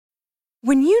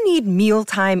When you need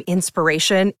mealtime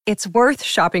inspiration, it's worth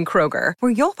shopping Kroger,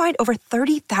 where you'll find over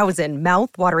 30,000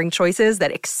 mouth-watering choices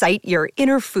that excite your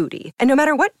inner foodie. And no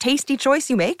matter what tasty choice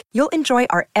you make, you'll enjoy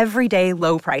our everyday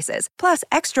low prices, plus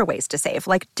extra ways to save,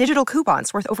 like digital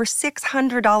coupons worth over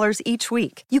 $600 each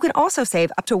week. You can also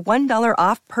save up to $1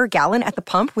 off per gallon at the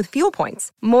pump with fuel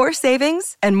points. More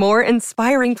savings and more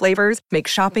inspiring flavors make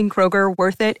shopping Kroger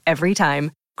worth it every time.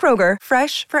 Kroger,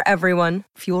 fresh for everyone.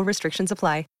 Fuel restrictions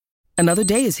apply. Another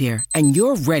day is here, and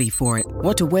you're ready for it.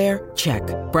 What to wear? Check.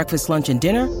 Breakfast, lunch, and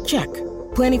dinner? Check.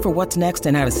 Planning for what's next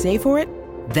and how to save for it?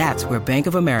 That's where Bank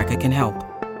of America can help.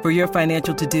 For your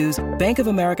financial to-dos, Bank of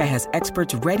America has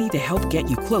experts ready to help get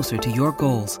you closer to your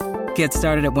goals. Get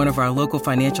started at one of our local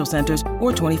financial centers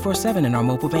or 24/7 in our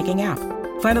mobile banking app.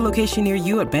 Find a location near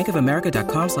you at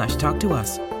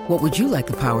bankofamerica.com/talktous. What would you like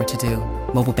the power to do?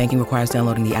 Mobile banking requires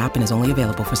downloading the app and is only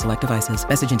available for select devices.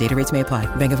 Message and data rates may apply.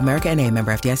 Bank of America N.A.,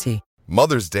 member FDIC.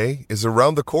 Mother's Day is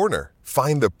around the corner.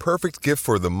 Find the perfect gift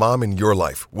for the mom in your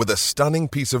life with a stunning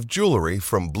piece of jewelry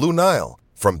from Blue Nile.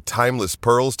 From timeless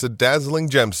pearls to dazzling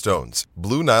gemstones,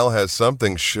 Blue Nile has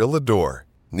something she'll adore.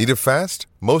 Need it fast?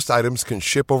 Most items can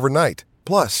ship overnight.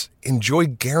 Plus, enjoy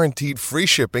guaranteed free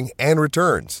shipping and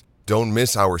returns. Don't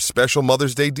miss our special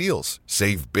Mother's Day deals.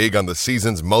 Save big on the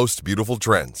season's most beautiful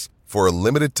trends. For a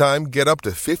limited time, get up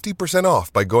to 50%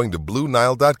 off by going to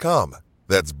BlueNile.com.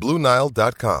 That's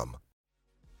BlueNile.com.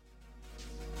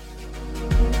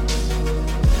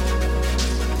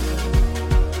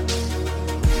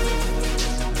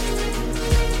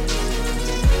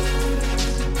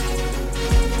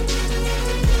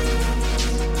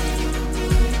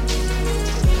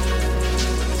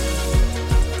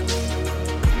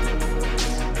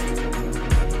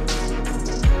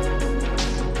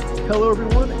 Hello,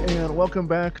 everyone, and welcome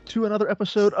back to another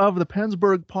episode of the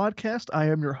Pennsburg Podcast. I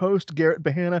am your host, Garrett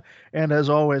Bahana, and as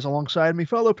always, alongside me,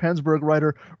 fellow Pennsburg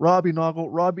writer, Robbie Noggle.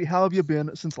 Robbie, how have you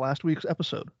been since last week's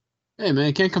episode? Hey,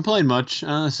 man, can't complain much.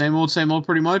 Same old,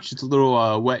 pretty much. It's a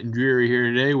little wet and dreary here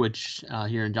today, which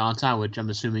here in Johnstown, which I'm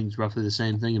assuming is roughly the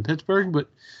same thing in Pittsburgh, but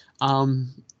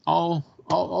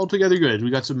all together good. We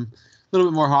got some little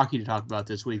bit more hockey to talk about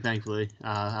this week, thankfully.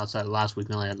 Outside of last week,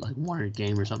 we only had like one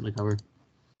game or something to cover.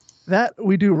 That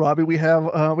we do, Robbie. We have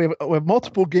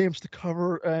multiple games to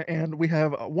cover, and we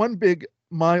have one big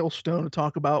milestone to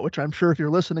talk about, which I'm sure if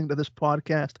you're listening to this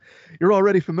podcast, you're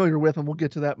already familiar with, and we'll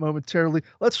get to that momentarily.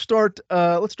 Let's start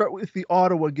with the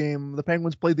Ottawa game. The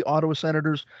Penguins played the Ottawa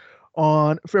Senators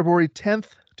on February 10th,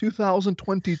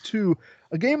 2022.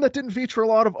 A game that didn't feature a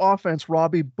lot of offense,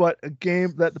 Robbie, but a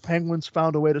game that the Penguins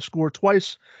found a way to score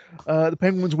twice. The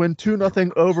Penguins win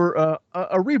 2-0 over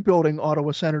a rebuilding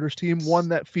Ottawa Senators team, one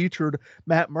that featured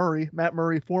Matt Murray. Matt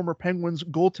Murray, former Penguins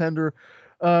goaltender,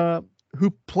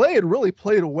 who really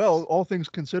played well, all things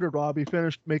considered, Robbie.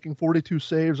 Finished making 42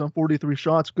 saves on 43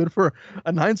 shots. Good for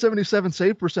a .977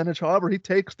 save percentage. However, he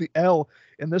takes the L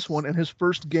in this one in his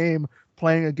first game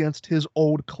playing against his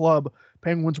old club.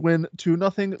 Penguins win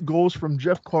 2-0. Goals from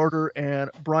Jeff Carter,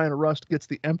 and Brian Rust gets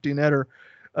the empty netter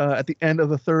at the end of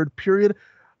the third period.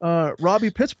 Robbie,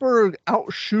 Pittsburgh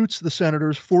outshoots the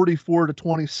Senators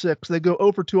 44-26. They go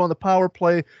 0-2 on the power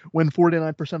play, win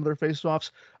 49% of their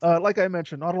faceoffs. Like I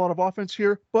mentioned, not a lot of offense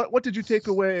here, but what did you take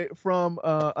away from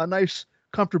a nice,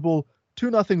 comfortable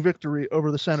 2-0 victory over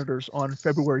the Senators on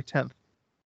February 10th?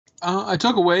 I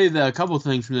took away a couple of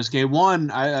things from this game. One,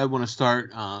 I want to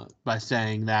start by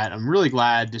saying that I'm really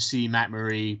glad to see Matt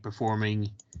Murray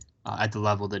performing at the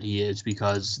level that he is,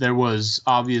 because there was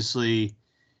obviously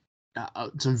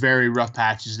some very rough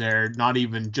patches there, not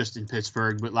even just in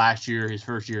Pittsburgh, but last year, his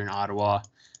first year in Ottawa.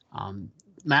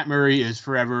 Matt Murray is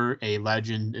forever a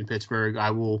legend in Pittsburgh.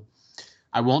 I'm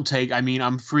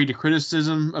free to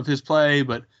criticism of his play,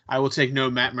 but I will take no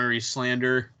Matt Murray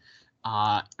slander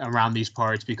around these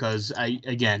parts, because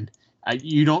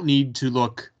you don't need to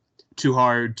look too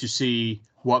hard to see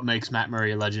what makes Matt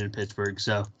Murray a legend in Pittsburgh.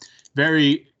 So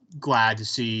very glad to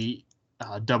see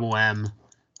Double M,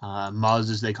 Muzz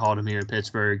as they called him here in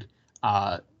Pittsburgh,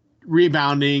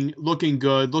 rebounding, looking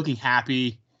good, looking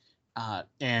happy,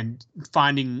 and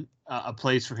finding a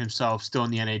place for himself still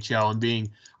in the NHL and being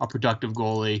a productive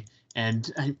goalie.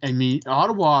 And I mean,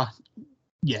 Ottawa,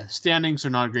 yeah, standings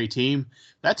are not a great team.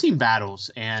 That team battles,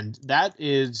 and that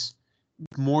is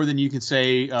more than you can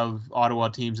say of Ottawa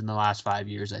teams in the last 5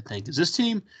 years, I think. Is this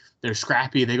team, they're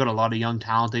scrappy. They got a lot of young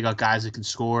talent. They got guys that can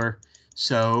score.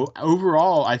 So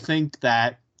overall, I think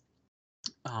that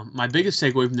my biggest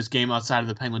takeaway from this game outside of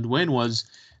the Penguins win was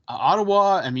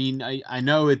Ottawa. I mean, I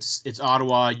know it's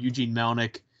Ottawa, Eugene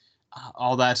Melnyk,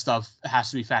 all that stuff has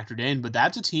to be factored in, but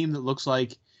that's a team that looks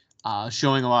like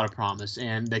showing a lot of promise,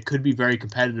 and they could be very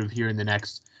competitive here in the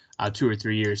next 2 or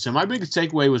 3 years. So my biggest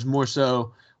takeaway was more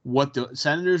so what the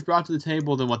Senators brought to the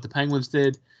table than what the Penguins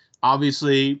did.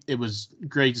 Obviously, it was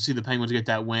great to see the Penguins get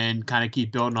that win, kind of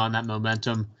keep building on that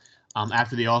momentum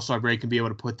after the All-Star break and be able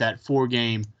to put that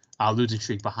 4-game losing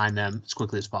streak behind them as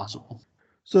quickly as possible.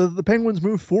 So the Penguins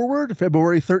move forward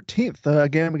February 13th, a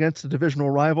game against a divisional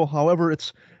rival. However,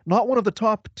 it's not one of the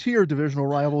top-tier divisional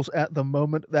rivals at the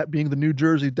moment, that being the New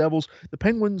Jersey Devils. The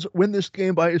Penguins win this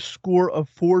game by a score of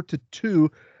 4-2,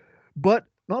 but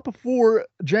not before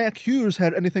Jack Hughes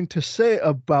had anything to say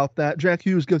about that. Jack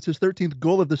Hughes gets his 13th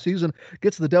goal of the season,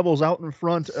 gets the Devils out in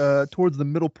front towards the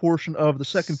middle portion of the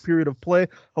second period of play.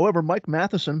 However, Mike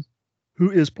Matheson, who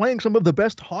is playing some of the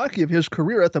best hockey of his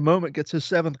career at the moment, gets his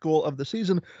 7th goal of the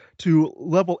season to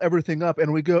level everything up.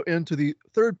 And we go into the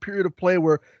third period of play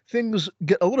where things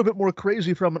get a little bit more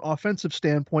crazy from an offensive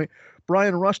standpoint.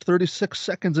 Brian Rust, 36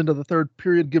 seconds into the third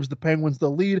period, gives the Penguins the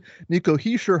lead. Nico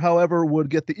Hischier, however, would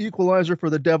get the equalizer for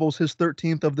the Devils, his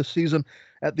 13th of the season,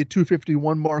 at the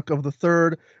 2:51 mark of the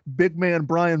third. Big man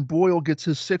Brian Boyle gets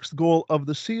his 6th goal of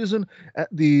the season at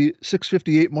the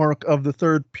 6:58 mark of the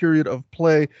third period of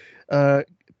play.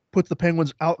 Puts the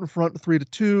Penguins out in front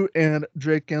 3-2, and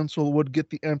Jake Guentzel would get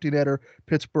the empty netter.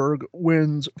 Pittsburgh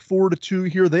wins 4-2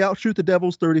 here. They outshoot the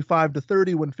Devils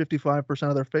 35-30, win 55%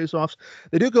 of their faceoffs.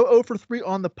 They do go 0-for-3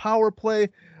 on the power play.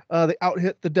 They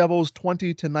outhit the Devils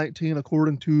 20-19,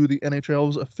 according to the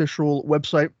NHL's official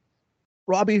website.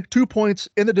 Robbie, 2 points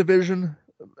in the division.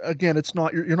 Again, it's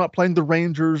not you're not playing the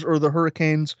Rangers or the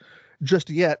Hurricanes just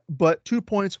yet, but 2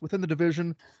 points within the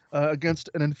division against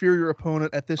an inferior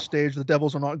opponent at this stage. The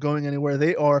Devils are not going anywhere.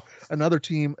 They are another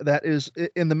team that is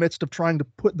in the midst of trying to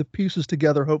put the pieces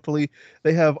together. Hopefully,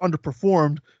 they have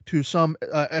underperformed to some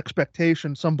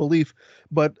expectation, some belief.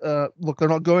 But look, they're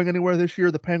not going anywhere this year.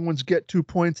 The Penguins get 2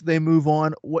 points. They move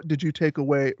on. What did you take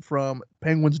away from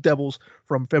Penguins Devils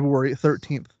from February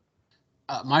 13th?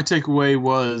 My takeaway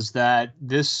was that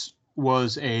this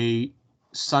was a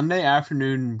Sunday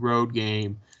afternoon road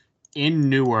game in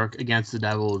Newark against the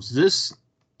Devils. This,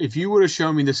 if you would have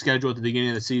shown me the schedule at the beginning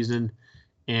of the season,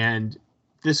 and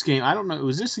this game, I don't know,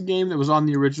 was this a game that was on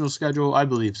the original schedule? I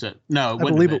believe so. No, it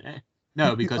wouldn't have been.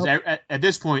 No, because at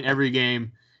this point, every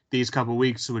game these couple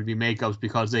weeks would be makeups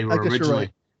because they were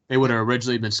originally they would have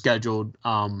originally been scheduled.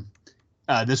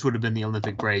 This would have been the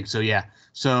Olympic break. So yeah,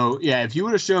 if you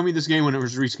would have shown me this game when it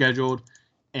was rescheduled,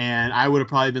 and I would have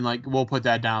probably been like, we'll put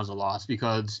that down as a loss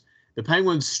because the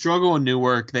Penguins struggle in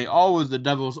Newark. The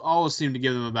Devils always seem to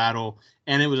give them a battle,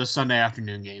 and it was a Sunday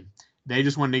afternoon game. They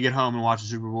just wanted to get home and watch the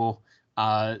Super Bowl.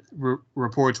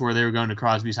 Reports where they were going to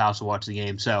Crosby's house to watch the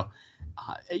game. So,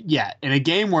 in a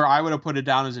game where I would have put it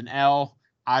down as an L,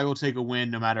 I will take a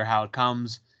win no matter how it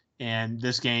comes. And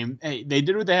this game, hey, they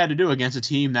did what they had to do against a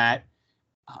team that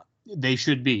they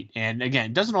should beat. And again,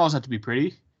 it doesn't always have to be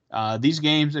pretty. These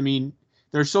games, I mean,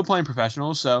 they're still playing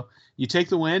professionals. So you take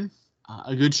the win.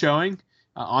 A good showing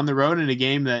on the road in a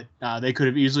game that they could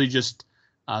have easily just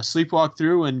sleepwalked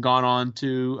through and gone on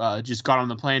to just got on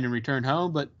the plane and returned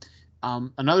home. But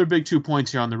another big 2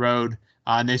 points here on the road,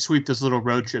 and they sweep this little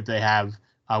road trip they have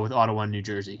with Ottawa and New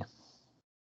Jersey.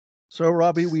 So,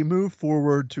 Robbie, we move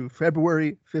forward to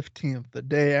February 15th, the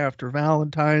day after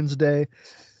Valentine's Day.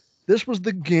 This was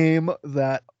the game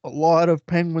that a lot of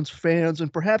Penguins fans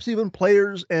and perhaps even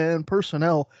players and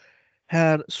personnel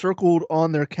had circled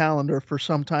on their calendar for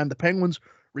some time. The Penguins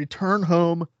return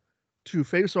home to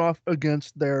face off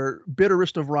against their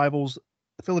bitterest of rivals,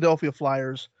 the Philadelphia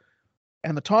Flyers.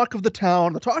 And the talk of the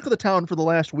town for the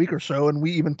last week or so, and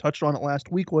we even touched on it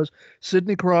last week, was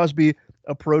Sidney Crosby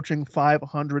approaching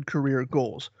 500 career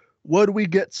goals. Would we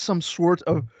get some sort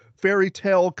of fairy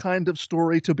tale kind of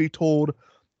story to be told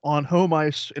on home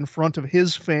ice in front of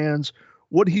his fans?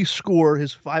 Would he score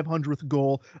his 500th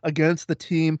goal against the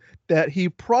team that he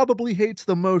probably hates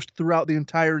the most throughout the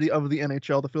entirety of the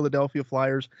NHL, the Philadelphia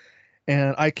Flyers?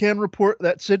 And I can report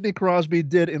that Sidney Crosby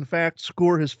did, in fact,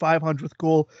 score his 500th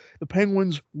goal. The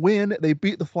Penguins win. They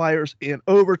beat the Flyers in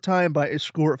overtime by a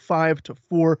score of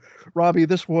 5-4. Robbie,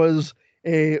 this was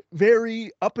a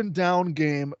very up and down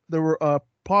game. There were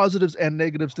positives and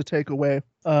negatives to take away.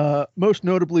 Most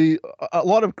notably, a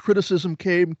lot of criticism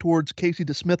came towards Casey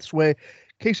DeSmith's way.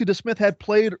 Casey DeSmith had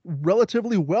played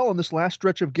relatively well in this last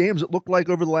stretch of games. It looked like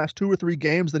over the last 2 or 3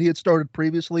 games that he had started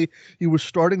previously, he was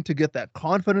starting to get that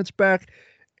confidence back.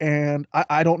 And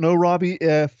I don't know, Robbie,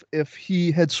 if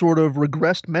he had sort of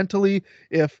regressed mentally,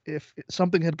 if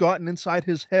something had gotten inside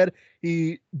his head.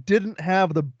 He didn't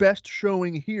have the best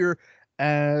showing here,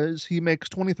 as he makes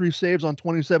 23 saves on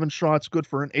 27 shots, good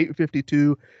for an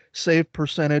 .852 save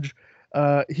percentage.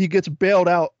 He gets bailed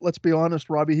out. Let's be honest,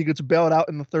 Robbie. He gets bailed out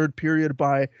in the third period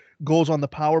by goals on the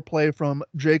power play from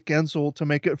Jake Gensel to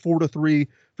make it 4-3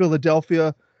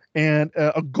 Philadelphia, and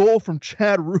a goal from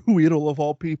Chad Ruhwedel of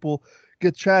all people.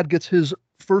 Chad gets his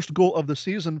first goal of the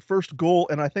season,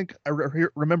 and I think I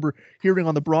remember hearing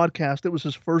on the broadcast it was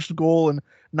his first goal in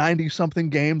 90-something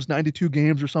games, 92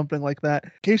 games or something like that.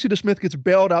 Casey DeSmith gets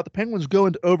bailed out. The Penguins go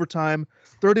into overtime.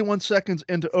 31 seconds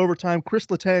into overtime, Chris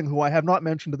Letang, who I have not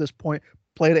mentioned to this point,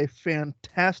 played a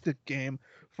fantastic game.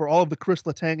 For all of the Chris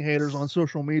Letang haters on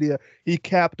social media, he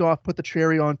capped off, put the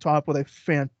cherry on top with a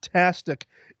fantastic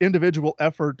individual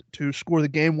effort to score the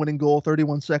game-winning goal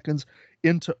 31 seconds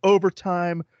into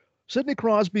overtime. Sidney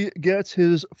Crosby gets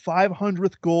his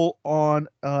 500th goal on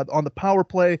the power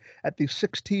play at the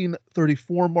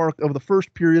 16:34 mark of the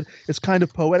first period. It's kind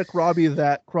of poetic, Robbie,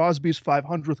 that Crosby's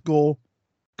 500th goal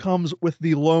comes with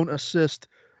the lone assist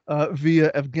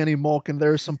via Evgeny Malkin.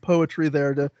 There's some poetry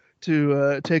there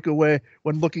to take away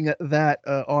when looking at that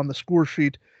on the score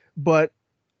sheet. But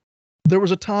there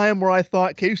was a time where I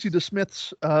thought Casey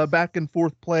DeSmith's back and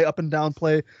forth play, up and down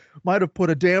play, might have put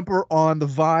a damper on the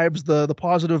vibes, the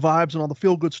positive vibes, and all the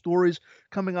feel-good stories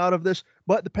coming out of this.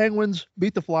 But the Penguins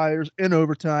beat the Flyers in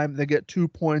overtime. They get 2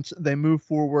 points. They move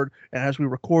forward. And as we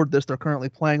record this, they're currently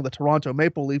playing the Toronto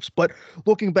Maple Leafs. But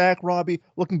looking back, Robbie,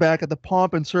 looking back at the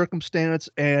pomp and circumstance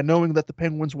and knowing that the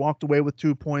Penguins walked away with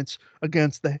 2 points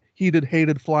against the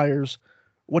hated Flyers,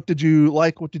 what did you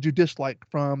like? What did you dislike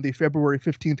from the February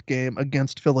 15th game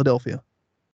against Philadelphia?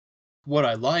 What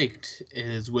I liked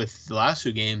is with the last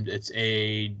 2 games, it's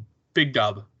a big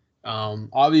dub.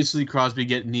 Obviously, Crosby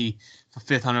getting the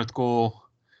 500th goal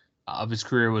of his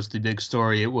career was the big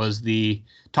story. It was the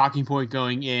talking point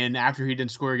going in after he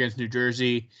didn't score against New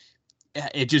Jersey.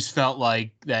 It just felt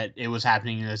like that it was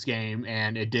happening in this game,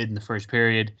 and it did in the first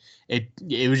period. It's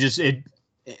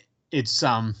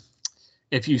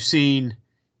if you've seen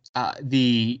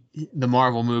the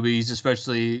Marvel movies,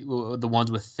 especially the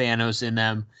ones with Thanos in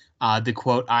them, the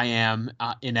quote, "I am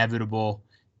inevitable,"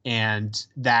 and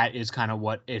that is kind of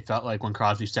what it felt like when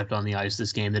Crosby stepped on the ice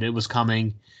this game, that it was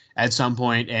coming at some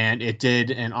point, and it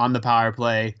did. And on the power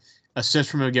play,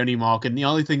 assist from Evgeny Malkin. The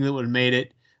only thing that would have made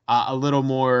it a little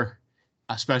more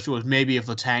special was maybe if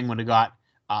Letang would have got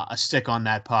a stick on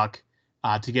that puck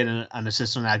to get an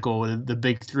assist on that goal. The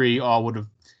big three all would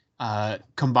have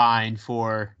combined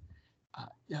for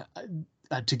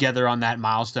together on that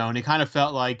milestone. It kind of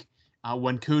felt like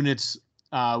when Kunitz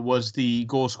was the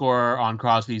goal scorer on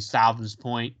Crosby's 1,000th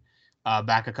point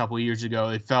back a couple of years ago.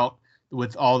 It felt,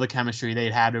 with all the chemistry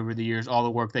they'd had over the years, all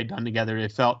the work they'd done together,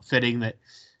 it felt fitting that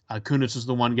Kunitz was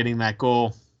the one getting that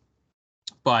goal.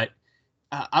 But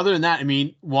other than that, I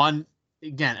mean,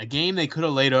 a game they could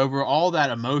have laid over, all that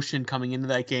emotion coming into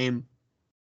that game,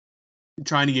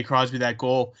 trying to get Crosby that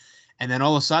goal. And then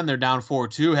all of a sudden they're down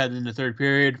 4-2 heading into the third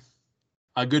period.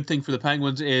 A good thing for the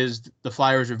Penguins is the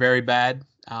Flyers are very bad.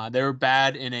 They were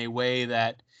bad in a way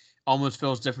that almost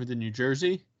feels different than New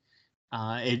Jersey.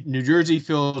 New Jersey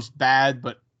feels bad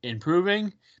but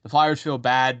improving. The Flyers feel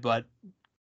bad, but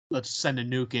let's send a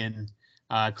nuke in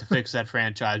to fix that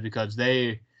franchise, because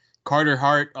Carter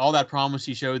Hart, all that promise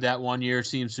he showed that 1 year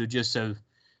seems to just have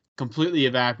completely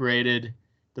evaporated.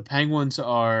 The Penguins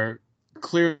are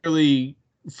clearly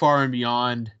far and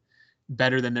beyond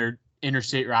better than their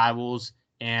interstate rivals,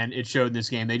 and it showed in this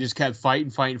game. They just kept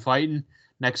fighting.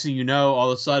 Next thing you know,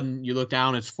 all of a sudden you look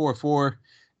down, it's 4-4,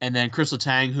 and then Chris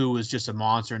Letang, who was just a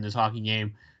monster in this hockey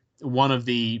game, one of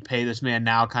the pay this man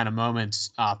now kind of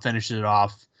moments, finishes it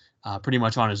off pretty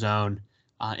much on his own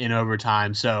in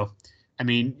overtime. So, I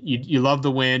mean, you love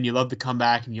the win, you love the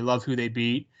comeback, and you love who they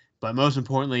beat, but most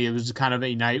importantly, it was kind of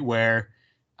a night where,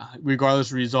 regardless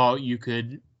of the result, you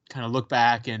could kind of look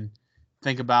back and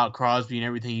think about Crosby and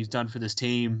everything he's done for this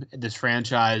team, this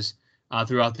franchise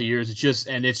throughout the years.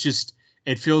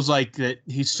 It feels like that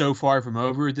he's so far from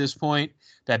over at this point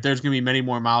that there's going to be many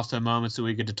more milestone moments that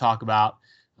we get to talk about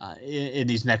in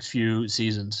these next few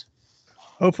seasons.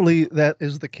 Hopefully that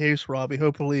is the case, Robbie.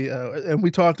 Hopefully, and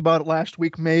we talked about it last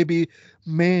week, maybe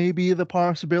the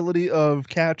possibility of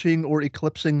catching or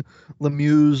eclipsing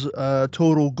Lemieux's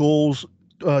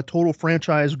total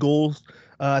franchise goals.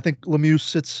 I think Lemieux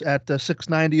sits at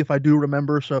 690, if I do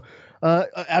remember. So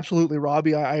absolutely,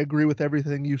 Robbie, I agree with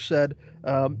everything you said.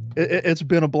 It's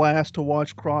been a blast to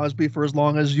watch Crosby for as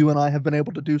long as you and I have been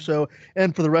able to do so.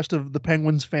 And for the rest of the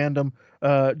Penguins fandom,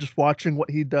 just watching what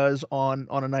he does on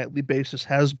a nightly basis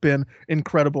has been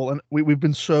incredible. And we've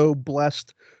been so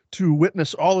blessed to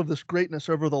witness all of this greatness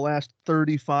over the last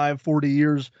 35, 40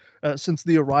 years since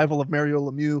the arrival of Mario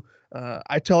Lemieux.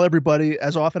 I tell everybody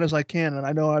as often as I can, and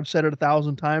I know I've said it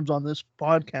 1,000 times on this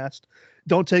podcast,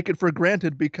 don't take it for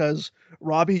granted, because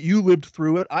Robbie, you lived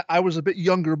through it. I was a bit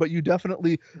younger, but you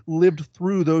definitely lived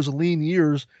through those lean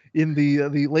years in the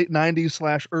late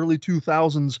 90s / early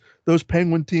 2000s. Those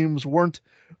Penguin teams weren't,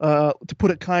 to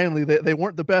put it kindly, they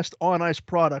weren't the best on ice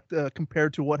product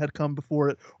compared to what had come before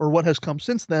it or what has come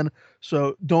since then.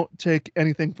 So don't take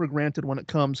anything for granted when it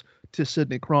comes to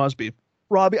Sidney Crosby.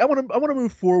 Robbie, I want to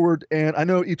move forward, and I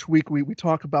know each week we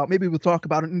talk about, maybe we'll talk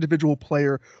about an individual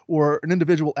player or an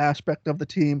individual aspect of the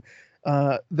team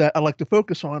that I like to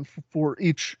focus on for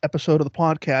each episode of the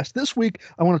podcast. This week,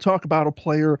 I want to talk about a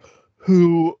player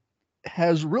who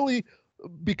has really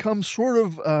become sort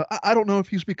of, I don't know if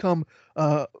he's become,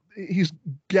 he's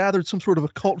gathered some sort of a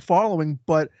cult following,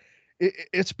 but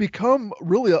it's become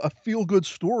really a feel-good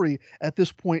story at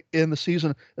this point in the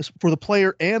season for the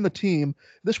player and the team.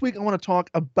 This week, I want to talk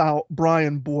about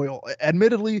Brian Boyle.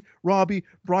 Admittedly, Robbie,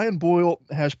 Brian Boyle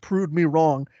has proved me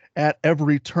wrong at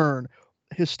every turn.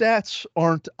 His stats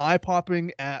aren't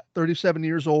eye-popping at 37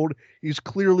 years old. He's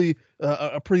clearly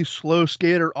a pretty slow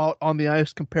skater out on the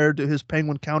ice compared to his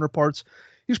Penguin counterparts.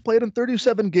 He's played in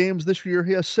 37 games this year.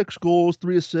 He has 6 goals,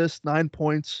 3 assists, 9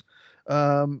 points.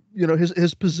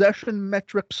 His possession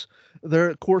metrics,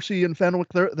 they're Corsi and Fenwick,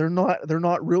 they're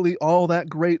not really all that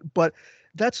great, but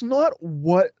that's not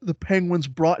what the Penguins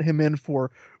brought him in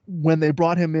for when they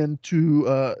brought him into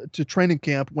to training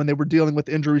camp, when they were dealing with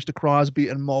injuries to Crosby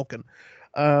and Malkin.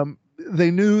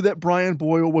 They knew that Brian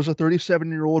Boyle was a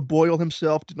 37-year-old. Boyle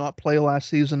himself did not play last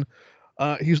season.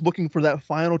 He's looking for that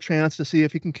final chance to see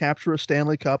if he can capture a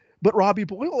Stanley Cup. But Robbie,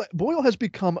 Boyle has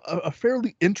become a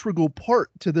fairly integral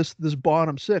part to this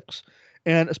bottom six.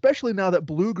 And especially now that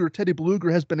Teddy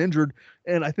Bluger has been injured,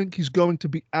 and I think he's going to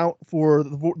be out for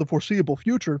the foreseeable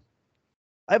future.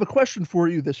 I have a question for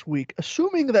you this week.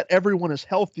 Assuming that everyone is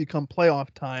healthy come playoff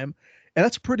time, and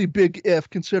that's a pretty big if,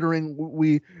 considering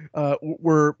we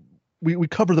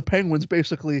cover the Penguins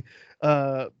basically,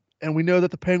 and we know that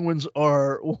the Penguins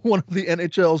are one of the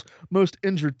NHL's most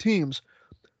injured teams.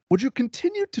 Would you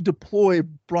continue to deploy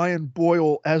Brian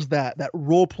Boyle as that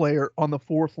role player on the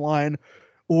fourth line,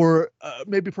 or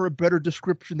maybe for a better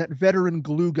description, that veteran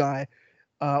glue guy,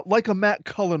 like a Matt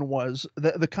Cullen was,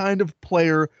 the kind of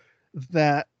player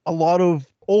that a lot of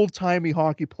old-timey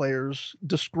hockey players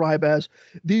describe as,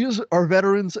 these are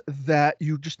veterans that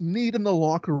you just need in the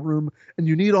locker room and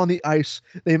you need on the ice.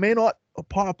 They may not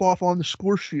pop off on the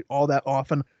score sheet all that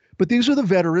often, but these are the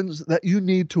veterans that you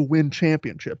need to win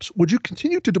championships. Would you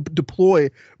continue to deploy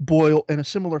Boyle in a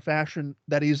similar fashion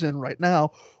that he's in right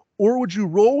now, or would you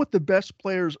roll with the best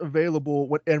players available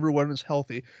when everyone is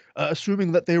healthy,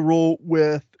 assuming that they roll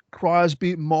with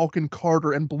Crosby, Malkin,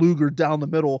 Carter, and Bluger down the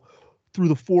middle through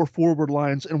the 4 forward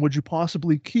lines, and would you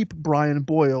possibly keep Brian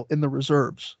Boyle in the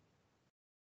reserves?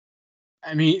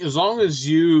 I mean, as long as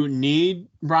you need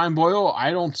Brian Boyle,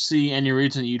 I don't see any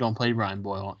reason that you don't play Brian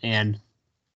Boyle. And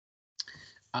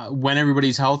when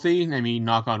everybody's healthy, I mean,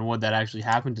 knock on wood, that actually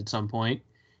happens at some point.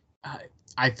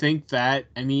 I think that,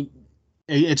 I mean,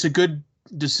 it's a good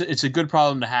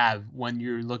problem to have when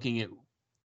you're looking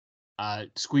at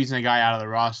squeezing a guy out of the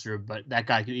roster, but that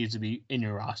guy could easily be in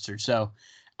your roster. So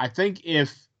I think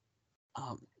if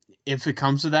it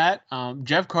comes to that,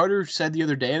 Jeff Carter said the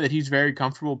other day that he's very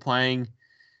comfortable playing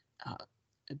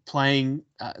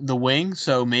the wing.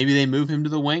 So maybe they move him to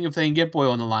the wing if they can get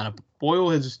Boyle in the lineup.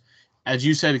 Boyle has, as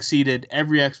you said, exceeded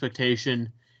every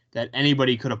expectation that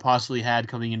anybody could have possibly had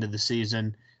coming into the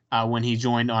season when he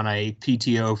joined on a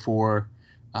PTO for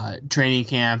training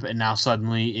camp, and now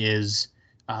suddenly is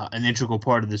an integral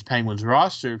part of this Penguins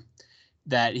roster.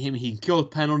 That he kills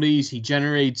penalties, he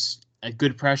generates a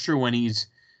good pressure when he's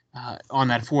on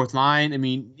that fourth line. I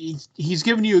mean, he's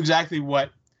given you exactly what,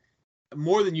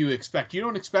 more than you expect. You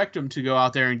don't expect him to go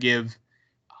out there and give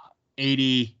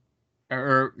 80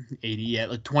 or 80,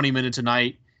 like 20 minutes a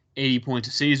night, 80 points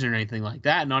a season or anything like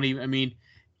that. Not even, I mean,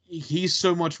 he's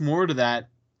so much more to that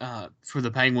for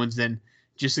the Penguins than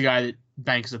just a guy that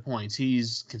banks the points.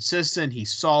 He's consistent,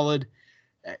 he's solid.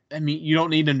 I mean, you don't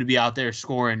need him to be out there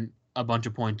scoring a bunch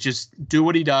of points. Just do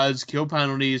what he does, kill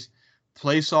penalties,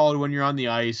 play solid when you're on the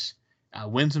ice,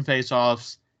 win some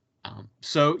faceoffs.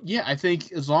 So yeah, I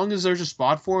think as long as there's a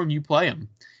spot for him, you play him.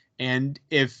 And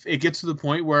if it gets to the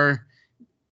point where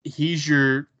he's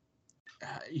your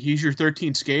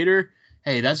 13th skater,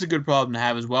 hey, that's a good problem to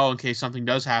have as well in case something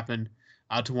does happen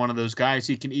to one of those guys.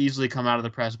 He can easily come out of the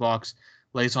press box,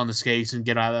 lace on the skates, and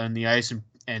get out on the ice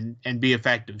and be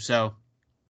effective. So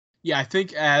yeah, I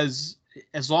think as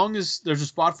as long as there's a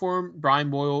spot for him, Brian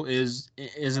Boyle is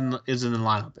in the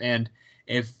lineup. And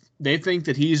if they think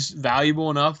that he's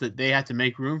valuable enough that they have to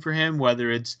make room for him,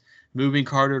 whether it's moving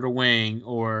Carter to wing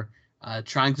or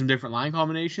trying some different line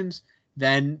combinations,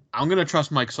 then I'm going to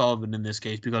trust Mike Sullivan in this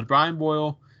case, because Brian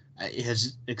Boyle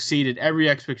has exceeded every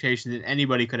expectation that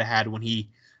anybody could have had when he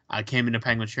came into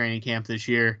Penguins training camp this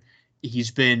year. He's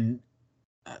been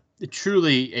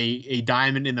truly a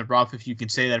diamond in the rough, if you can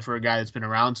say that for a guy that's been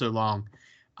around so long.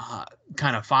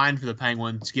 Kind of fine for the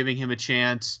Penguins, giving him a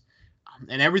chance,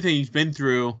 and everything he's been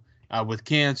through with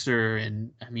cancer,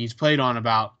 and I mean, he's played on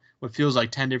about what feels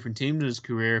like 10 different teams in his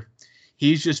career.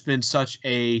 He's just been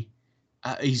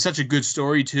he's such a good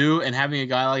story too, and having a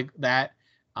guy like that,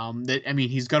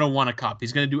 he's going to want a cup.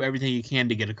 He's going to do everything he can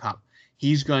to get a cup.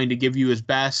 He's going to give you his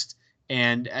best,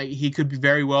 and he could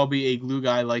very well be a glue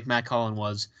guy like Matt Cullen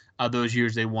was those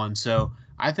years they won. So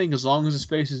I think as long as the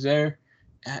space is there,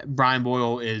 Brian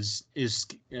Boyle is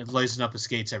lacing up his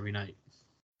skates every night.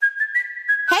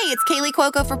 Hey, it's Kaylee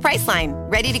Cuoco for Priceline.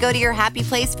 Ready to go to your happy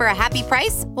place for a happy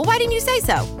price? Well, why didn't you say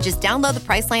so? Just download the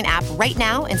Priceline app right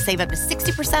now and save up to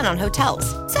 60% on hotels.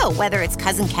 So whether it's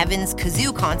Cousin Kevin's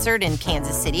Kazoo Concert in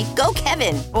Kansas City, go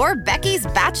Kevin, or Becky's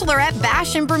Bachelorette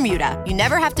Bash in Bermuda, you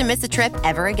never have to miss a trip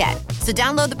ever again. So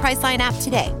download the Priceline app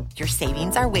today. Your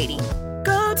savings are waiting.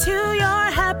 Go to your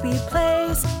happy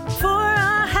place for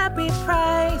a happy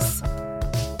price.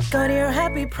 Go to your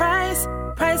happy price,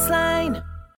 Priceline.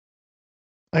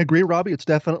 I agree, Robbie. It's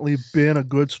definitely been a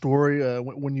good story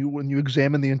when you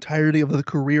examine the entirety of the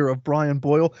career of Brian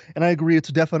Boyle, and I agree it's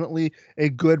definitely a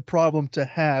good problem to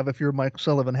have if you're Mike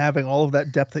Sullivan, having all of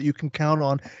that depth that you can count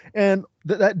on, and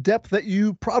that depth that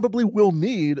you probably will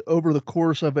need over the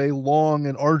course of a long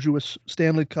and arduous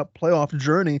Stanley Cup playoff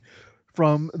journey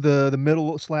from the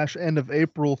middle/end of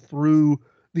April through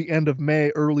the end of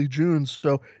May, early June.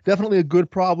 So definitely a good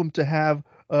problem to have.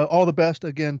 All the best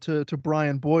again to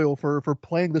Brian Boyle for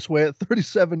playing this way at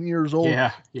 37 years old.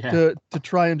 Yeah. To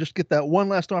try and just get that one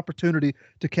last opportunity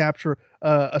to capture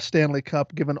a Stanley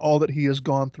Cup, given all that he has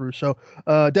gone through. So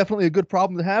definitely a good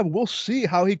problem to have. We'll see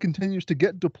how he continues to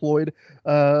get deployed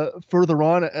further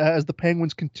on as the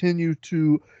Penguins continue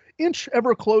to inch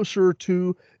ever closer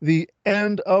to the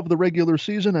end of the regular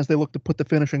season as they look to put the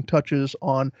finishing touches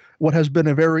on what has been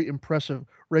a very impressive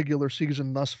regular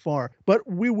season thus far. But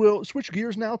we will switch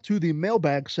gears now to the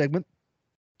mailbag segment.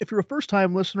 If you're a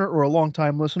first-time listener or a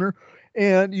long-time listener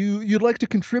and you'd like to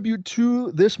contribute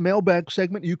to this mailbag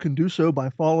segment, you can do so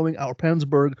by following our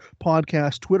Pennsburg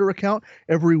podcast Twitter account.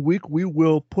 Every week we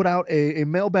will put out a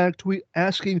mailbag tweet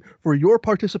asking for your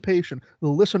participation, the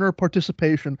listener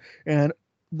participation. And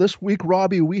this week,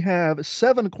 Robbie, we have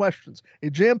 7 questions, a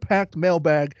jam-packed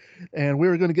mailbag, and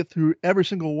we're going to get through every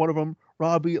single one of them.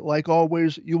 Robbie, like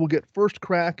always, you will get first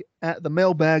crack at the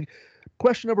mailbag.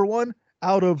 Question number 1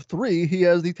 out of 3.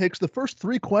 He takes the first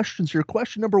 3 questions here.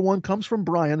 Question number 1 comes from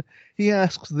Brian. He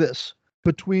asks this: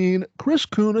 between Chris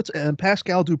Kunitz and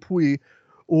Pascal Dupuis,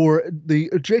 or the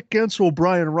Jake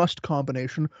Guentzel-Brian Rust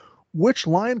combination, which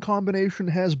line combination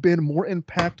has been more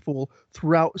impactful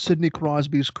throughout Sidney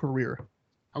Crosby's career?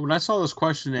 When I saw this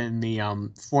question in the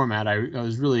format, I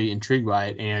was really intrigued by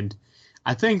it, and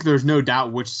I think there's no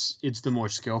doubt which it's the more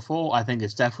skillful. I think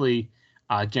it's definitely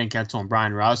Jake Guentzel and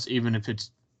Brian Rust, even if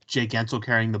it's Jake Guentzel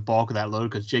carrying the bulk of that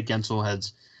load, because Jake Guentzel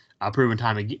has proven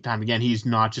time again he's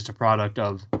not just a product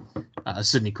of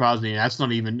Sidney Crosby, and that's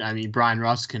not even. I mean, Brian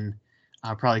Rust can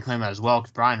probably claim that as well,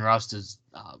 because Brian Rust is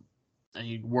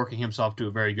working himself to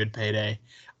a very good payday.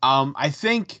 I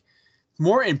think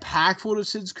more impactful to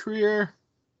Sid's career,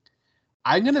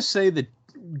 I'm going to say that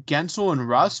Guentzel and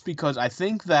Rust, because I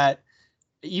think that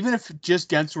even if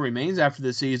just Guentzel remains after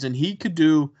the season, he could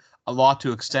do a lot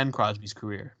to extend Crosby's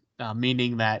career,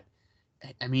 meaning that,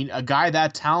 I mean, a guy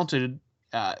that talented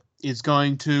is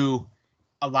going to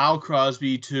allow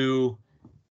Crosby to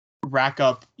rack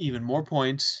up even more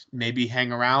points, maybe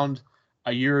hang around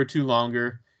a year or two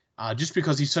longer, just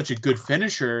because he's such a good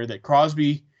finisher that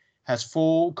Crosby has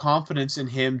full confidence in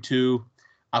him to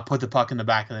put the puck in the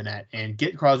back of the net and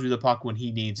get Crosby the puck when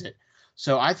he needs it.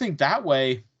 So I think that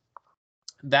way,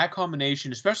 that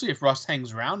combination, especially if Rust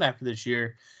hangs around after this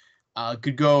year,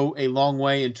 could go a long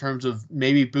way in terms of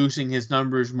maybe boosting his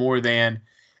numbers more than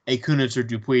a Kunitz or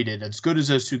Dupuis did. As good as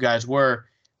those two guys were,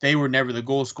 they were never the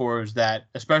goal scorers that,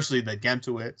 especially the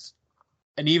Guentzel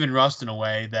and even Rust in a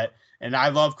way that, and I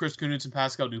love Chris Kunitz and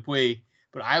Pascal Dupuis,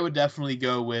 but I would definitely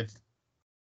go with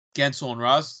Guentzel and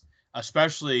Rust,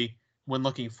 especially when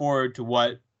looking forward to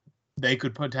what they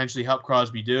could potentially help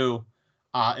Crosby do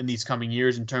in these coming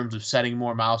years in terms of setting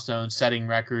more milestones, setting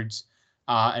records,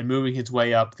 and moving his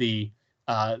way up the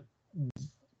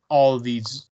all of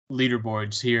these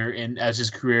leaderboards here, and as his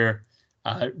career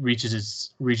reaches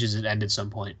its end at some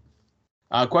point.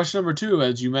 Question number 2,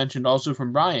 as you mentioned, also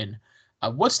from Brian.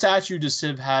 What statue does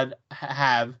Civ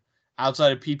have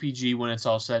outside of PPG when it's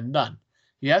all said and done?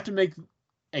 You have to make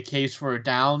a case for a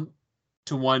down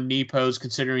to 1 knee pose,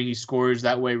 considering he scores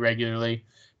that way regularly.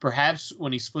 Perhaps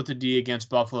when he split the D against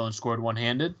Buffalo and scored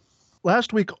one-handed.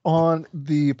 Last week on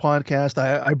the podcast,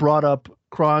 I brought up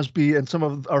Crosby and some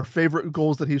of our favorite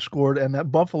goals that he scored, and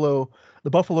that the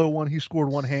Buffalo one, he scored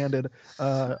one-handed.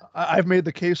 I've made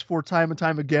the case for time and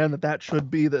time again that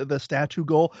should be the statue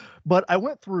goal, but I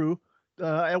went through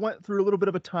a little bit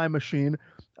of a time machine.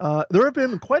 There have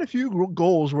been quite a few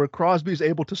goals where Crosby's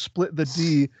able to split the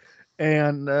D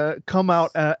and come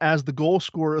out as the goal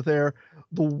scorer there.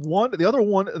 The other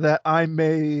one that I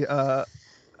may,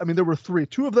 there were 3.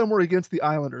 2 of them were against the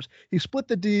Islanders. He split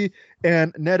the D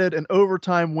and netted an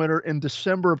overtime winner in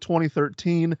December of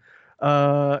 2013.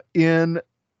 In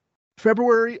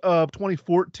February of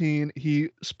 2014, he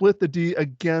split the D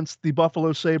against the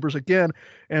Buffalo Sabres again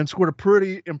and scored a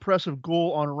pretty impressive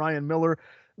goal on Ryan Miller.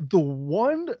 The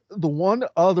one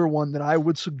other one that I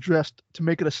would suggest to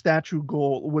make it a statue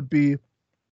goal would be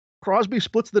Crosby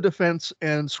splits the defense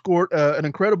and scored an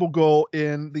incredible goal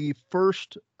in the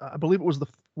first, I believe it was the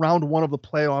round 1 of the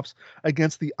playoffs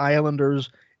against the Islanders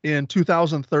in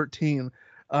 2013.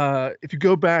 If you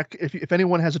go back, if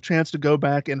anyone has a chance to go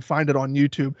back and find it on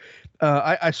YouTube,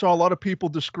 I saw a lot of people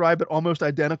describe it almost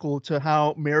identical to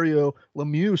how Mario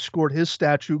Lemieux scored his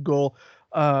statue goal.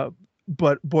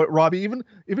 But Robbie,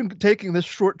 even taking this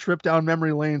short trip down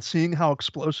memory lane, seeing how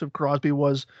explosive Crosby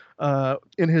was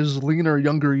in his leaner,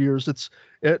 younger years, it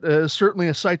is certainly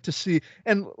a sight to see.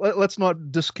 And let's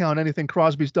not discount anything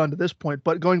Crosby's done to this point.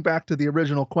 But going back to the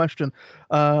original question,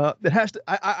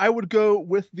 I would go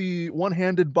with the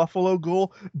one-handed Buffalo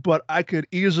goal, but I could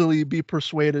easily be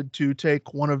persuaded to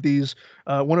take one of these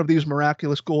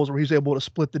miraculous goals where he's able to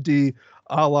split the D,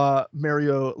 a la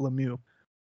Mario Lemieux.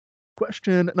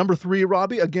 Question number 3,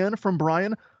 Robbie, again from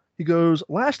Brian. He goes,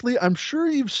 lastly, I'm sure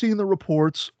you've seen the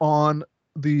reports on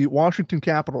the Washington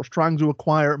Capitals trying to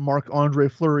acquire Marc-Andre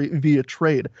Fleury via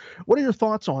trade. What are your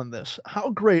thoughts on this?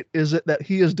 How great is it that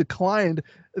he has declined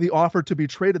the offer to be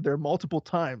traded there multiple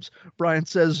times? Brian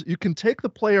says, you can take the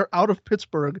player out of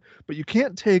Pittsburgh, but you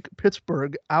can't take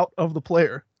Pittsburgh out of the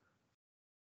player.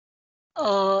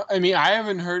 I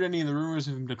haven't heard any of the rumors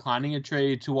of him declining a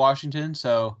trade to Washington,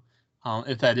 so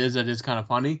if that is kind of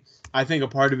funny. I think a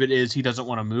part of it is he doesn't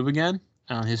want to move again.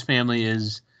 His family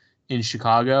is in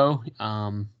Chicago.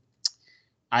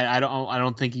 I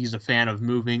don't think he's a fan of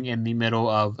moving in the middle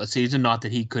of a season. Not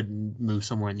that he couldn't move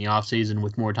somewhere in the off season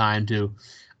with more time to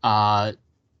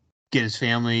get his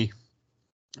family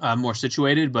more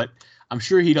situated. But I'm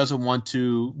sure he doesn't want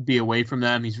to be away from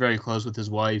them. He's very close with his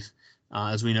wife,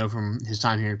 as we know from his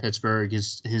time here in Pittsburgh.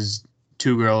 His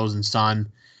 2 girls and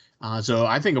son. So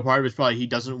I think a part of it is probably he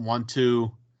doesn't want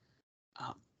to.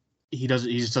 He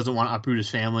just doesn't want to uproot his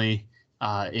family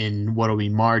in what'll be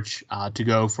March to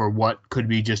go for what could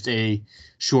be just a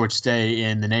short stay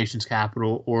in the nation's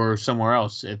capital or somewhere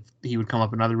else. If he would come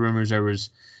up in other rumors, there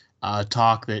was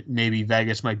talk that maybe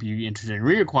Vegas might be interested in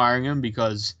reacquiring him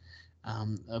because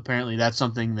apparently that's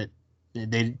something that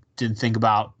they didn't think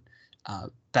about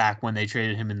back when they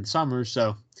traded him in the summer.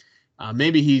 So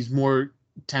maybe he's more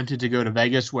tempted to go to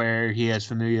Vegas where he has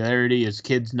familiarity. His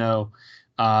kids know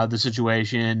the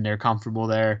situation. They're comfortable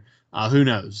there. Who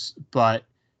knows? But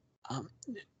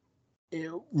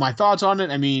my thoughts on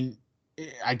it,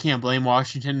 I can't blame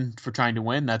Washington for trying to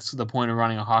win. That's the point of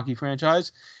running a hockey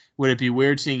franchise. Would it be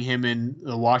weird seeing him in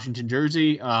the Washington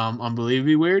jersey?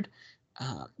 Unbelievably weird.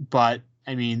 But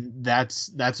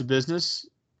that's a business.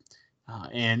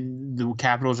 And the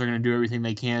Capitals are going to do everything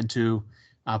they can to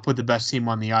put the best team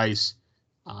on the ice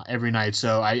every night.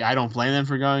 So I don't blame them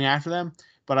for going after them,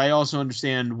 but I also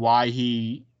understand why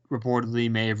he reportedly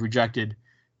may have rejected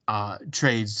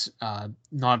trades,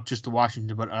 not just to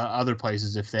Washington, but other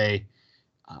places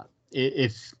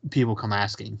if people come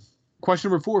asking.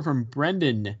 Question number 4 from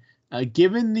Brendan.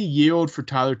 Given the yield for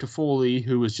Tyler Toffoli,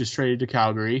 who was just traded to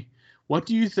Calgary, what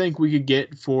do you think we could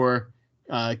get for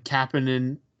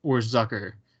Kapanen or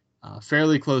Zucker?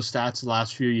 Fairly close stats the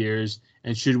last few years.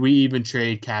 And should we even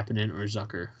trade Kapanen or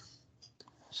Zucker?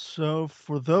 So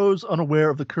for those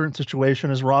unaware of the current situation,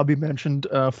 as Robbie mentioned,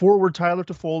 forward Tyler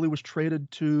Toffoli was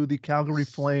traded to the Calgary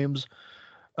Flames.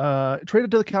 For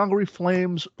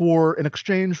an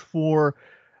exchange for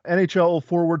NHL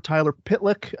forward Tyler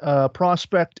Pitlick,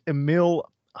 prospect Emil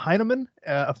Heineman,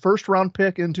 a first-round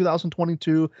pick in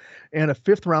 2022, and a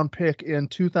fifth-round pick in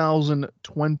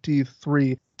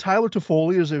 2023. Tyler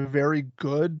Toffoli is a very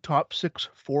good top six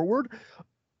forward,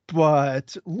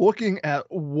 but looking at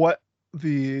what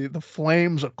the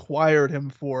Flames acquired him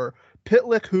for,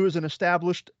 Pitlick, who is an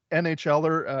established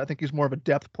NHLer, I think he's more of a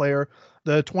depth player,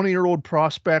 the 20-year-old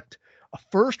prospect, a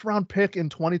first-round pick in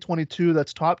 2022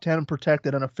 that's top 10 and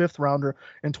protected, and a fifth-rounder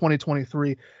in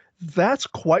 2023. That's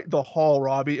quite the haul,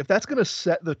 Robbie. If that's going to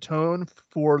set the tone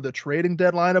for the trading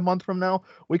deadline a month from now,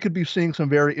 we could be seeing some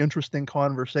very interesting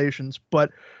conversations. But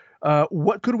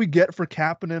what could we get for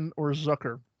Kapanen or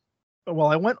Zucker? Well,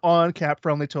 I went on Cap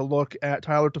Friendly to look at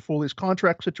Tyler Toffoli's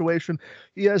contract situation.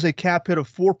 He has a cap hit of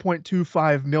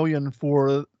 $4.25 million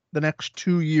for the next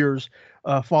 2 years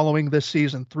following this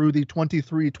season through the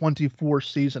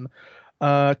 23-24 season.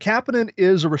 Kapanen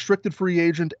is a restricted free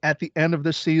agent at the end of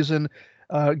this season.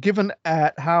 Given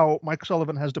at how Mike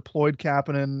Sullivan has deployed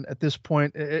Kapanen at this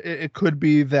point, it could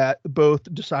be that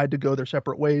both decide to go their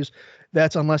separate ways.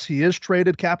 That's unless he is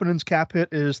traded. Kapanen's cap hit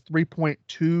is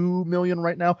 $3.2 million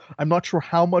right now. I'm not sure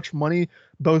how much money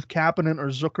both Kapanen or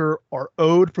Zucker are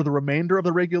owed for the remainder of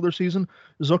the regular season.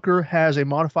 Zucker has a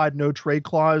modified no trade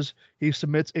clause. He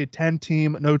submits a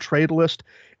 10-team no trade list,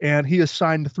 and he is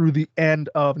signed through the end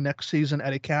of next season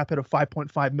at a cap hit of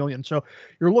 $5.5 million. So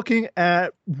you're looking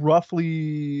at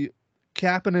roughly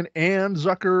Kapanen and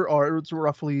Zucker are it's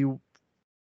roughly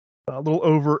a little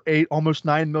over almost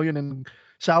 $9 million in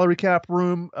salary cap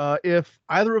room. If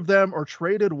either of them are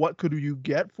traded, what could you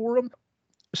get for them?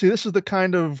 See, this is the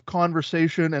kind of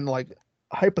conversation and like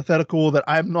hypothetical that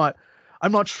I'm not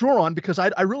sure on, because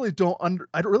I really don't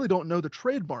know the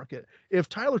trade market. If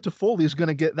Tyler Toffoli is going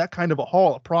to get that kind of a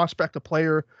haul, a prospect, a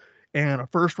player, and a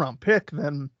first round pick,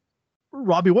 then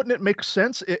Robbie, wouldn't it make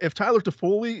sense if Tyler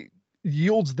Toffoli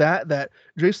yields that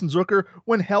Jason Zucker,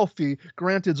 when healthy,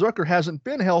 granted Zucker hasn't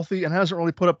been healthy and hasn't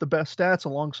really put up the best stats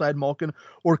alongside Malkin,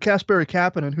 or Kasperi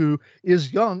Kapanen, who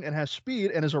is young and has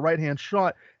speed and is a right-hand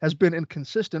shot, has been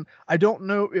inconsistent. I don't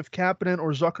know if Kapanen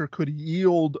or Zucker could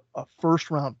yield a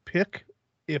first-round pick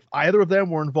if either of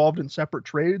them were involved in separate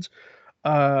trades.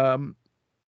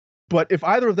 But if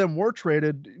either of them were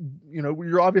traded,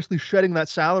 you're obviously shedding that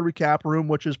salary cap room,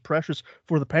 which is precious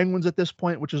for the Penguins at this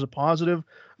point, which is a positive.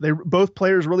 Both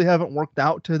players really haven't worked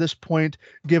out to this point,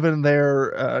 given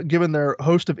their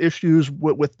host of issues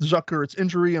with Zucker, its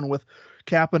injury, and with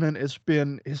Kapanen, it's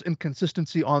been his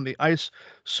inconsistency on the ice.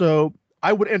 So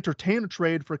I would entertain a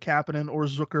trade for Kapanen or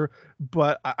Zucker,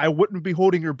 but I wouldn't be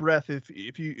holding your breath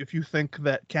if you think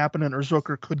that Kapanen or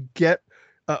Zucker could get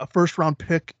a first round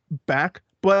pick back.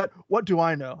 But what do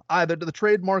I know? The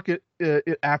trade market,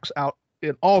 it acts out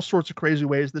in all sorts of crazy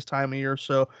ways this time of year.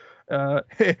 So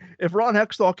if Ron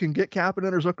Hextall can get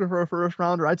Kapanen or Zucker for a first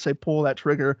rounder, I'd say pull that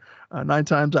trigger 9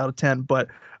 times out of 10. But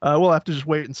we'll have to just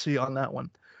wait and see on that one.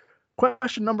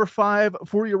 Question number 5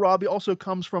 for you, Robbie, also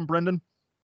comes from Brendan.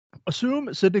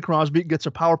 Assume Sidney Crosby gets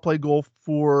a power play goal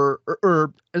or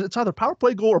it's either power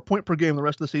play goal or point per game the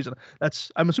rest of the season.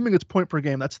 I'm assuming it's point per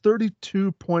game. That's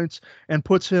 32 points and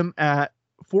puts him at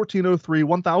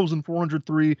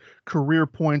 1,403 career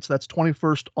points. That's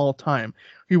 21st all time.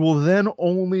 He will then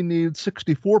only need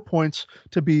 64 points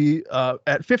to be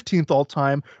at 15th all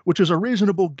time, which is a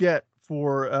reasonable get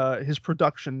for his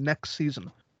production next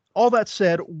season. All that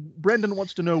said, Brendan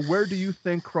wants to know, where do you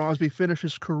think Crosby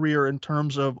finishes his career in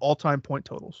terms of all-time point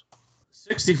totals?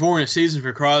 64 in a season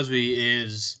for Crosby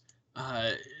is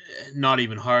not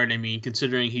even hard. I mean,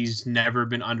 considering he's never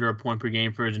been under a point per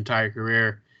game for his entire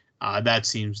career, that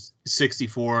seems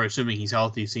 64, assuming he's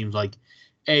healthy, seems like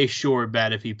a sure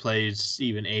bet. If he plays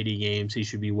even 80 games, he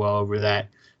should be well over that.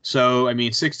 So, I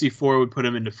mean, 64 would put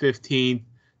him into 15th,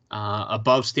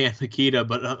 above Stan Mikita,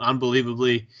 but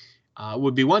unbelievably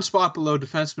would be one spot below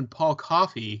defenseman Paul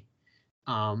Coffey.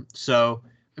 So,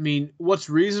 I mean, what's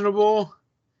reasonable?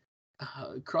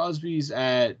 Crosby's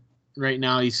at, right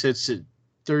now, he sits at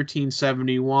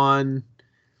 1371.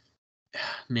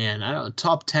 Man, I don't know,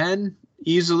 top 10?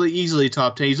 Easily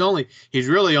top 10. He's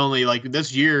really only, like,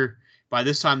 this year, by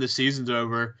this time the season's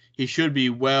over, he should be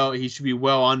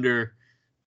well under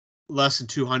less than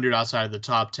 200 outside of the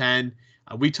top 10.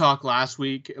 We talked last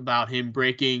week about him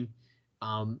breaking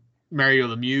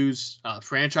Mario Lemieux's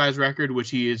franchise record,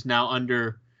 which he is now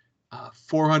under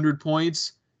 400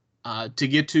 points to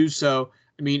get to. So,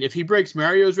 I mean, if he breaks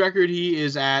Mario's record, he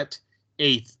is at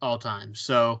 8th all time.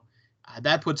 So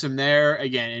that puts him there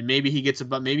again, and maybe he gets to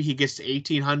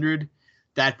 1,800.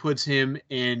 That puts him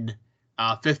in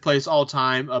 5th place all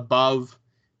time, above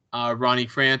Ronnie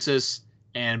Francis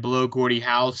and below Gordie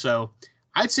Howe. So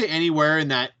I'd say anywhere in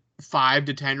that 5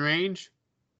 to 10 range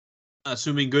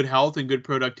assuming good health and good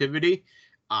productivity,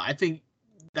 I think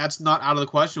that's not out of the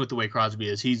question with the way Crosby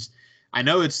is. I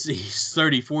know he's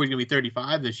 34, he's going to be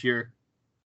 35 this year,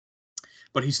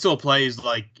 but he still plays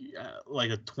like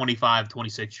a 25,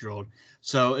 26-year-old.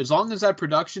 So as long as that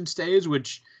production stays,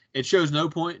 which it shows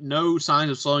no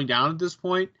signs of slowing down at this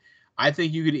point, I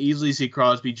think you could easily see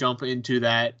Crosby jump into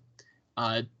that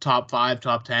top 5,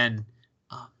 top 10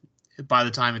 by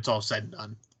the time it's all said and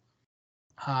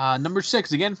done. Number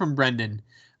 6, again from Brendan.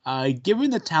 Given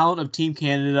the talent of Team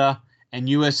Canada and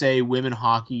USA women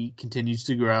hockey continues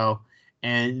to grow,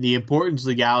 and the importance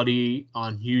legality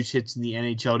on huge hits in the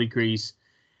NHL decrease,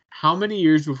 how many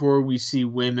years before we see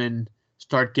women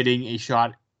start getting a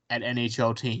shot at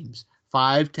NHL teams?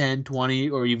 5, 10, 20,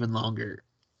 or even longer?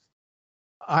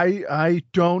 I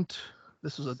don't.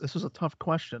 This is a tough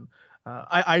question.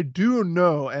 I do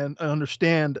know and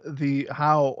understand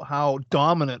how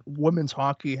dominant women's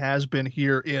hockey has been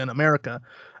here in America.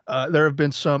 There have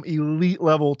been some elite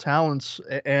level talents,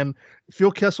 and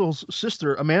Phil Kessel's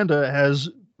sister Amanda has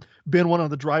been one of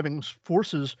the driving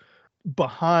forces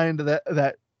behind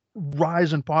that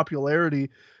rise in popularity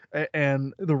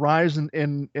and the rise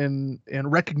in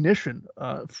recognition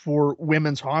for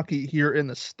women's hockey here in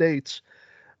the States.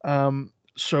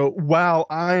 So while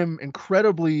I'm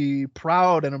incredibly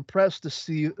proud and impressed to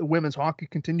see women's hockey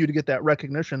continue to get that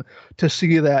recognition, to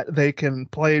see that they can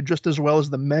play just as well as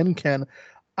the men can,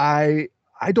 I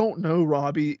don't know,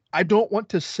 Robbie. I don't want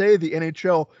to say the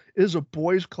NHL is a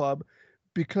boys' club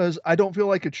because I don't feel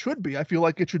like it should be. I feel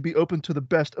like it should be open to the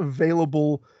best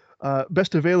available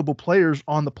players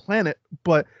on the planet.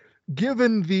 But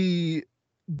given the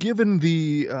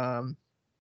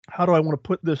how do I want to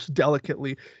put this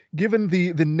delicately? Given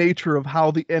the nature of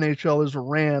how the NHL is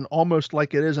ran, almost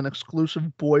like it is an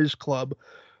exclusive boys club,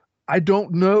 I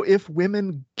don't know if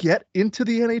women get into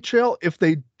the NHL. If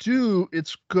they do,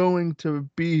 it's going to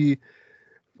be,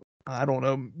 I don't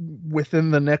know,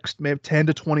 within the next maybe 10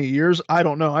 to 20 years. I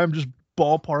don't know. I'm just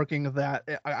ballparking that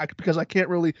because I can't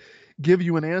really give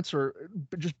you an answer,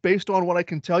 but just based on what I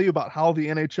can tell you about how the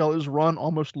NHL is run,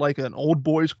 almost like an old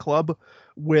boys club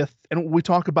and we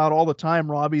talk about all the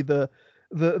time, Robbie, the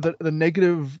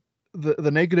negative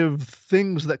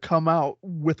things that come out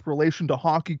with relation to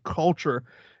hockey culture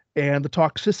and the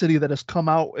toxicity that has come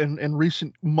out in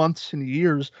recent months and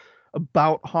years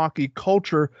about hockey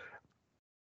culture.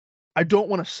 I don't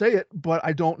want to say it, but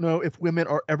I don't know if women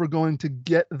are ever going to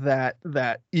get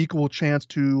that equal chance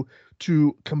to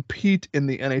compete in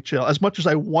the NHL. As much as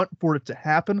I want for it to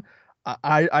happen,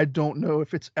 I don't know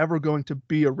if it's ever going to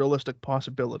be a realistic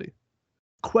possibility.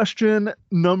 Question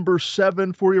number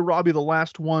 7 for you, Robbie. The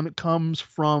last one comes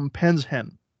from Penn's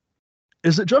Hen.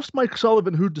 Is it just Mike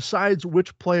Sullivan who decides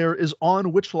which player is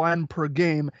on which line per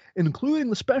game, including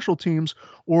the special teams,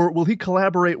 or will he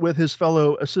collaborate with his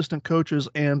fellow assistant coaches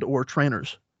and or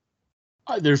trainers?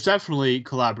 There's definitely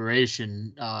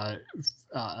collaboration, a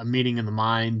meeting in the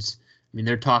minds. I mean,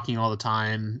 they're talking all the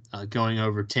time, going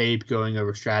over tape, going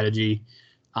over strategy.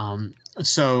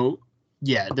 So,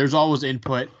 yeah, there's always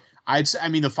input. I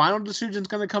mean, the final decision is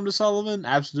going to come to Sullivan.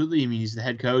 Absolutely. I mean, he's the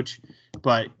head coach.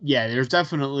 But, yeah, there's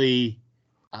definitely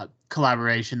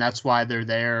collaboration. That's why they're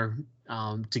there,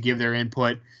 to give their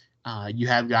input. You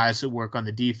have guys that work on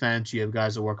the defense. You have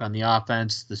guys that work on the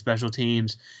offense, the special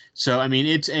teams. So, I mean,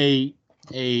 it's a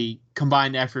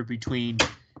combined effort between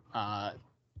a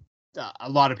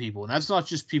lot of people. And that's not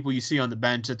just people you see on the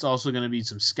bench. It's also going to be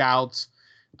some scouts,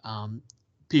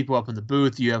 people up in the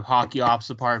booth. You have hockey ops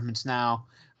departments now.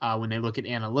 When they look at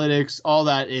analytics, all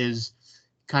that is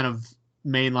kind of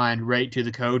mainlined right to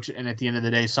the coach. And at the end of the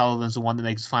day, Sullivan's the one that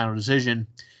makes the final decision.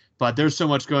 But there's so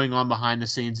much going on behind the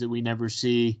scenes that we never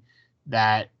see,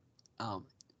 that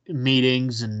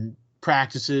meetings and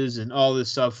practices and all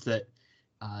this stuff, that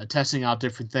testing out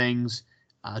different things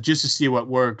just to see what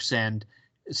works. And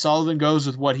Sullivan goes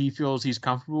with what he feels he's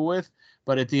comfortable with.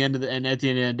 But at the end of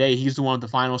the day, he's the one with the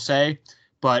final say.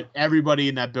 But everybody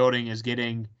in that building is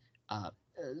getting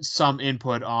some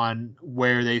input on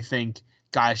where they think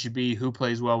guys should be, who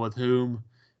plays well with whom,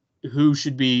 who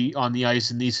should be on the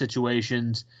ice in these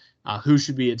situations, who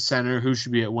should be at center, who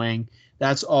should be at wing.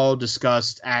 That's all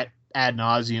discussed ad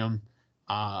nauseum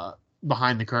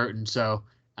behind the curtain. So,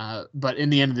 but in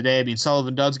the end of the day, I mean,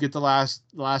 Sullivan does get the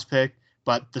last pick,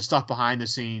 but the stuff behind the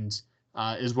scenes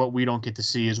is what we don't get to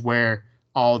see, is where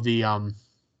all the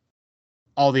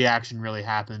action really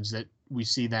happens that we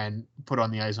see then put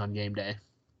on the ice on game day.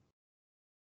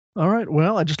 All right.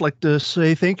 Well, I'd just like to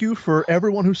say thank you for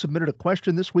everyone who submitted a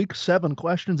question this week. 7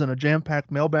 questions in a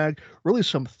jam-packed mailbag. Really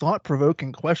some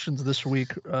thought-provoking questions this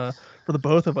week for the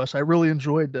both of us. I really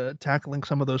enjoyed tackling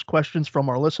some of those questions from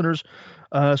our listeners.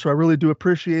 So I really do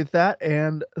appreciate that.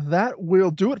 And that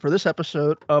will do it for this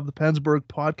episode of the Pennsburg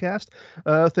Podcast.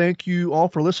 Thank you all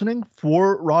for listening.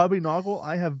 For Robbie Noggle,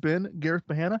 I have been Gareth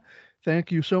Bahana.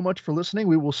 Thank you so much for listening.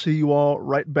 We will see you all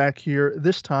right back here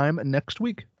this time next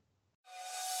week.